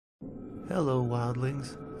Hello,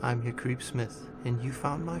 wildlings. I'm your Creepsmith, and you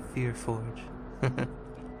found my Fear Forge.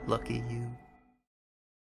 Lucky you.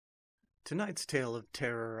 Tonight's tale of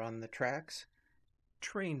terror on the tracks,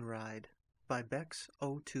 Train Ride by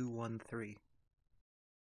Bex0213.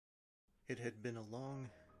 It had been a long,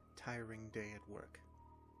 tiring day at work.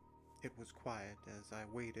 It was quiet as I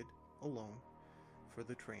waited, alone, for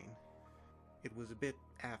the train. It was a bit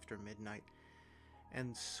after midnight,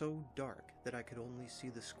 and so dark that I could only see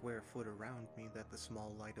the square foot around me that the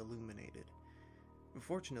small light illuminated.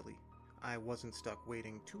 Fortunately, I wasn't stuck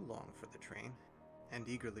waiting too long for the train, and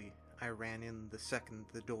eagerly I ran in the second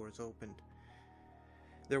the doors opened.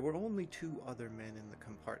 There were only 2 other men in the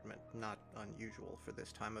compartment, not unusual for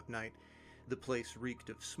this time of night. The place reeked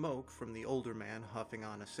of smoke from the older man huffing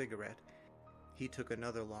on a cigarette. He took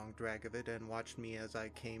another long drag of it and watched me as I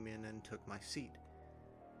came in and took my seat.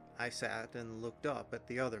 I sat and looked up at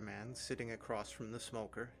the other man sitting across from the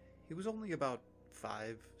smoker. He was only about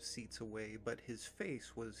 5 seats away, but his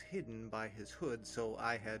face was hidden by his hood, so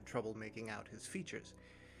I had trouble making out his features.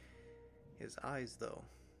 His eyes, though,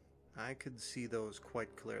 I could see those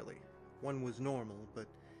quite clearly. One was normal, but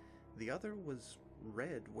the other was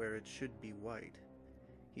red where it should be white.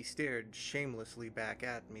 He stared shamelessly back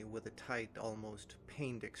at me with a tight, almost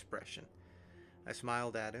pained expression. I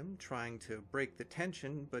smiled at him, trying to break the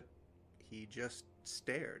tension, but he just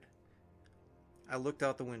stared. I looked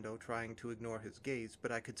out the window, trying to ignore his gaze,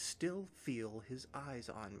 but I could still feel his eyes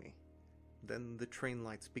on me. Then the train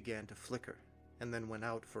lights began to flicker, and then went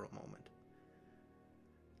out for a moment.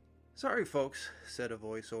 "Sorry, folks," said a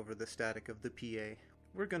voice over the static of the PA.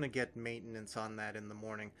 "We're gonna get maintenance on that in the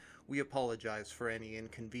morning. We apologize for any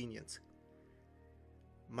inconvenience."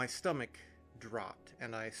 My stomach dropped,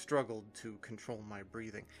 and I struggled to control my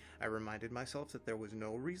breathing. I reminded myself that there was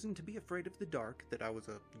no reason to be afraid of the dark, that I was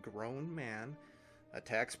a grown man, a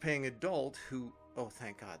tax-paying adult who... Oh,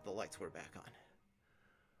 thank God, the lights were back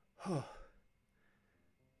on.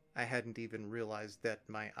 I hadn't even realized that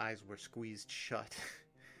my eyes were squeezed shut.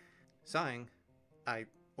 Sighing, I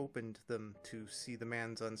opened them to see the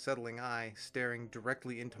man's unsettling eye staring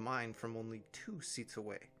directly into mine from only 2 seats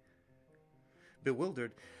away.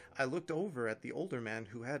 Bewildered, I looked over at the older man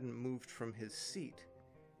who hadn't moved from his seat.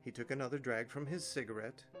 He took another drag from his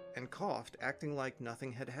cigarette and coughed, acting like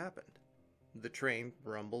nothing had happened. The train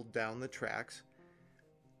rumbled down the tracks.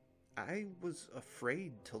 I was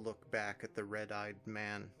afraid to look back at the red-eyed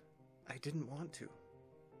man. I didn't want to.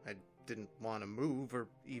 I didn't want to move or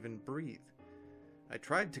even breathe. I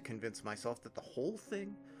tried to convince myself that the whole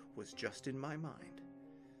thing was just in my mind.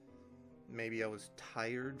 Maybe I was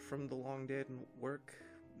tired from the long day at work.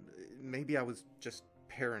 Maybe I was just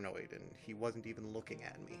paranoid and he wasn't even looking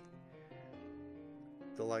at me.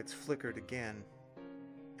 The lights flickered again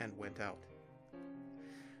and went out.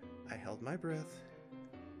 I held my breath,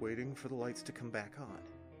 waiting for the lights to come back on.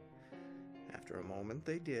 After a moment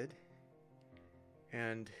they did,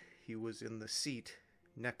 and he was in the seat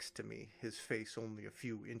next to me, his face only a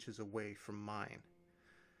few inches away from mine.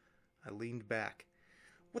 I leaned back.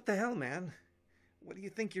 "What the hell, man? What do you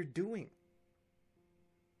think you're doing?"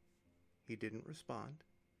 He didn't respond.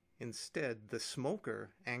 Instead, the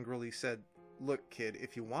smoker angrily said, "Look, kid,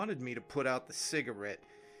 if you wanted me to put out the cigarette,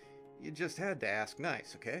 you just had to ask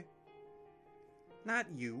nice, okay? Not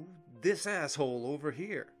you, this asshole over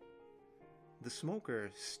here." The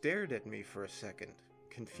smoker stared at me for a second,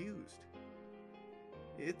 confused.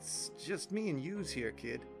 "It's just me and yous here,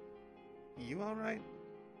 kid. You alright?"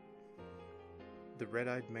 The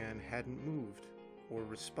red-eyed man hadn't moved or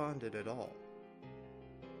responded at all.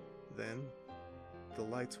 Then, the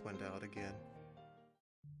lights went out again.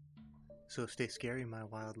 So stay scary, my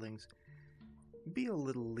wildlings. Be a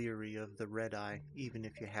little leery of the red eye, even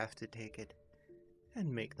if you have to take it,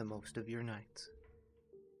 and make the most of your nights.